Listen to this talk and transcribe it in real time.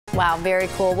Wow, very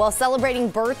cool. Well, celebrating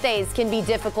birthdays can be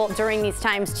difficult during these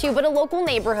times too, but a local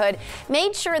neighborhood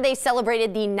made sure they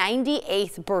celebrated the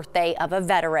 98th birthday of a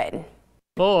veteran.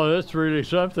 Oh, that's really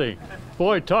something.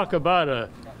 Boy, talk about a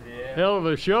hell of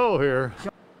a show here.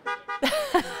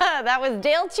 That was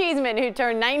Dale Cheeseman, who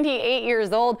turned 98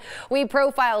 years old. We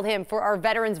profiled him for our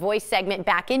Veterans Voice segment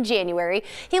back in January.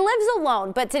 He lives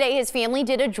alone, but today his family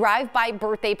did a drive-by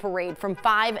birthday parade from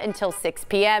 5 until 6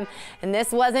 p.m. And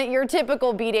this wasn't your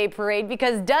typical B-Day parade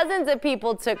because dozens of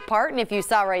people took part. And if you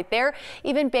saw right there,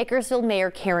 even Bakersfield Mayor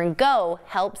Karen Goh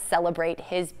helped celebrate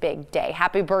his big day.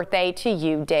 Happy birthday to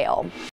you, Dale.